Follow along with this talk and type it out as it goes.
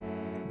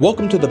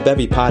Welcome to the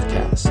Bevy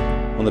Podcast.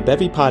 On the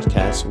Bevy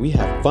Podcast, we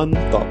have fun,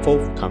 thoughtful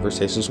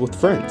conversations with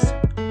friends.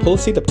 Pull a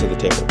seat up to the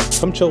table.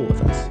 Come chill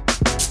with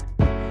us.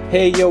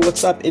 Hey, yo,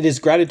 what's up? It is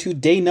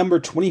Gratitude Day number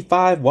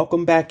 25.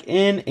 Welcome back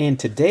in. And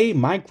today,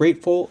 my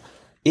grateful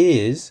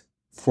is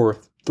for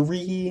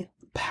 3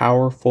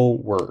 powerful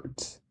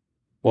words.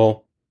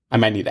 Well, I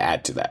might need to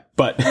add to that.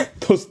 But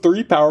those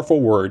 3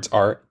 powerful words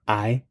are,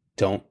 I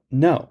don't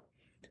know.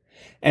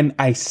 And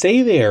I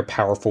say they are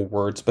powerful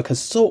words because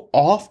so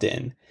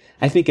often,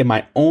 I think in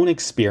my own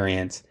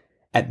experience,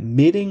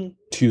 admitting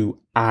to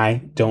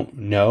I don't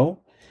know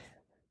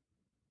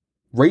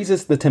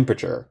raises the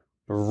temperature,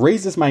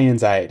 raises my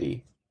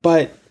anxiety,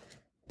 but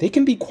they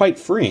can be quite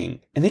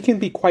freeing. And they can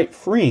be quite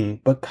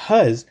freeing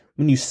because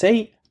when you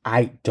say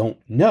I don't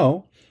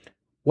know,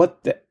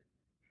 what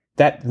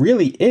that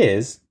really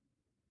is,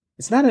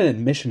 it's not an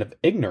admission of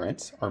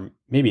ignorance, or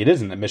maybe it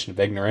is an admission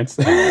of ignorance,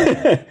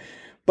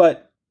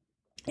 but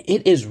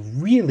it is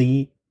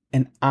really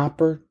an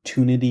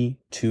opportunity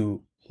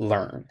to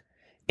learn.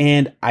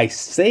 And I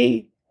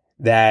say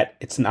that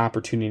it's an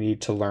opportunity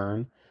to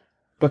learn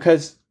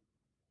because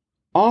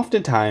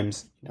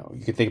oftentimes,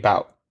 you can think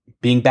about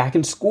being back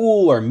in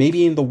school or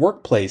maybe in the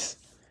workplace.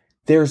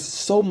 There's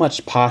so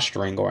much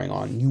posturing going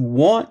on. You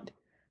want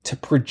to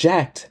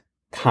project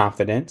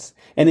confidence.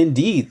 And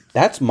indeed,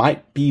 that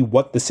might be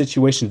what the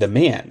situation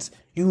demands.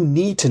 You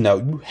need to know,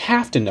 you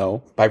have to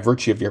know by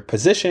virtue of your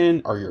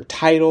position or your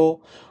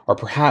title or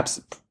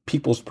perhaps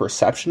people's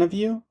perception of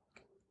you.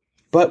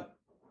 But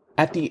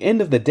at the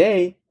end of the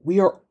day, we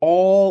are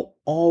all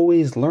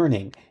always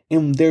learning,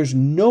 and there's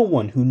no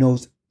one who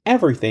knows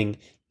everything,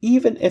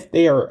 even if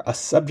they are a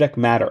subject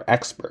matter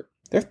expert.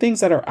 There are things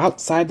that are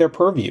outside their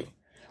purview,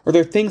 or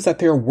there are things that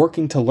they're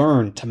working to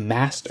learn, to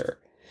master.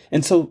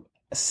 And so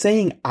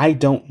saying I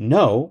don't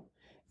know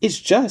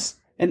is just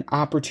an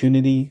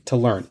opportunity to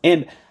learn.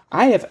 And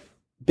I have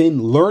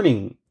been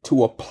learning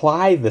to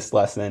apply this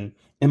lesson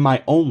in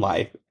my own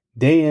life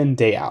day in,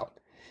 day out.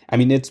 I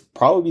mean, it's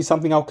probably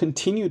something I'll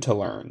continue to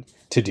learn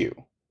to do.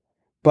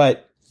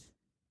 But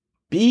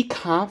be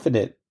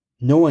confident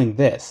knowing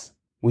this.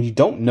 When you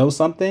don't know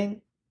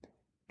something,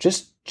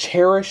 just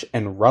cherish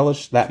and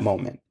relish that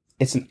moment.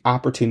 It's an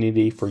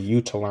opportunity for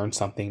you to learn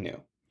something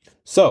new.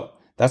 So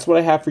that's what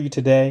I have for you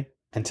today.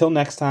 Until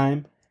next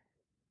time,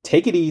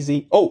 take it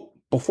easy. Oh,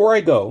 before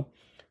I go,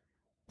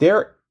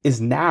 there is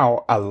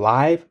now a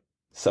live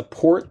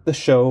support the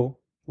show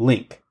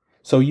link.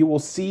 So you will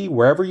see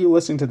wherever you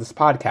listen to this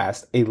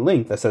podcast, a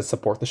link that says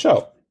support the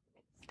show.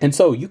 And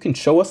so you can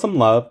show us some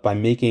love by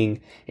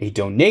making a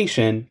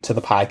donation to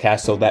the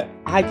podcast so that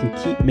I can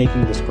keep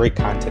making this great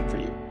content for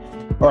you.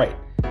 All right,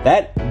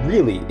 that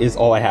really is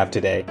all I have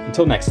today.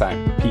 Until next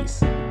time,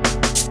 peace.